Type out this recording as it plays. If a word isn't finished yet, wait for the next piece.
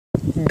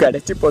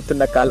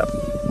గడిచిపోతున్న కాలం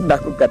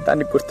నాకు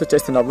గతాన్ని గుర్తు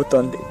చేసి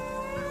నవ్వుతోంది.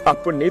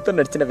 అప్పుడు నీతో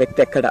నడిచిన వ్యక్తి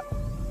ఎక్కడ?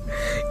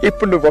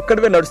 ఇప్పుడు నువ్వు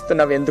ఒక్కడివే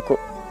నడుస్తున్నావు ఎందుకు?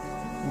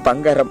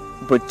 బంగారం,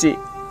 బుజ్జి,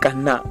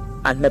 కన్నా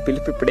అన్న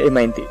పిలుపు ఇప్పుడు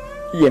ఏమైంది?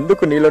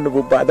 ఎందుకు నీలో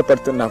నువ్వు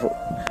బాధపడుతున్నావు?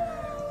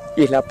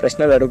 ఇలా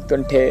ప్రశ్నలు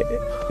అడుగుతుంటే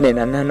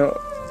నేనన్నాను,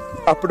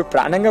 అప్పుడు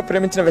ప్రాణంగా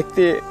ప్రేమించిన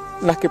వ్యక్తి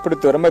నాకు ఇప్పుడు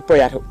దూరం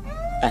అయిపోయారు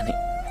అని.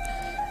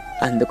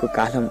 అందుకు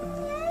కాలం,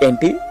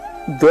 ఏంటి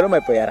దూరం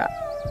అయిపోయారా?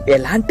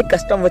 ఎలాంటి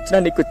కష్టం వచ్చినా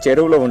నీకు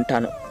చెరువులో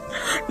ఉంటాను,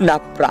 నా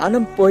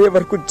ప్రాణం పోయే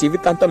వరకు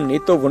జీవితాంతం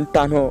నీతో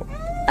ఉంటాను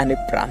అని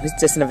ప్రామిస్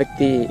చేసిన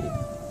వ్యక్తి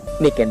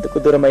నీకెందుకు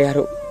దూరం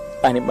అయ్యారు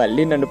అని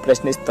మళ్ళీ నన్ను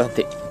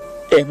ప్రశ్నిస్తోంది.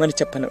 ఏమని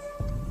చెప్పను?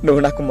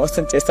 నువ్వు నాకు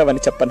మోసం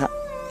చేస్తావని చెప్పనా,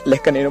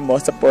 లేక నేను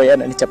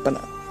మోసపోయానని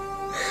చెప్పనా?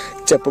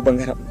 చెప్పు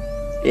బంగారం,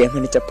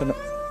 ఏమని చెప్పను?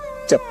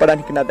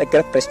 చెప్పడానికి నా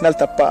దగ్గర ప్రశ్నలు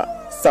తప్ప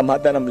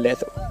సమాధానం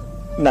లేదు.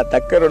 నా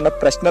దగ్గర ఉన్న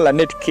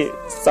ప్రశ్నలన్నిటికీ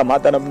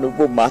సమాధానం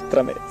నువ్వు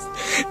మాత్రమే.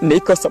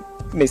 నీకోసం,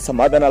 నీ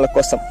సమాధానాల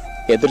కోసం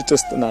ఎదురు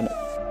చూస్తున్నాను.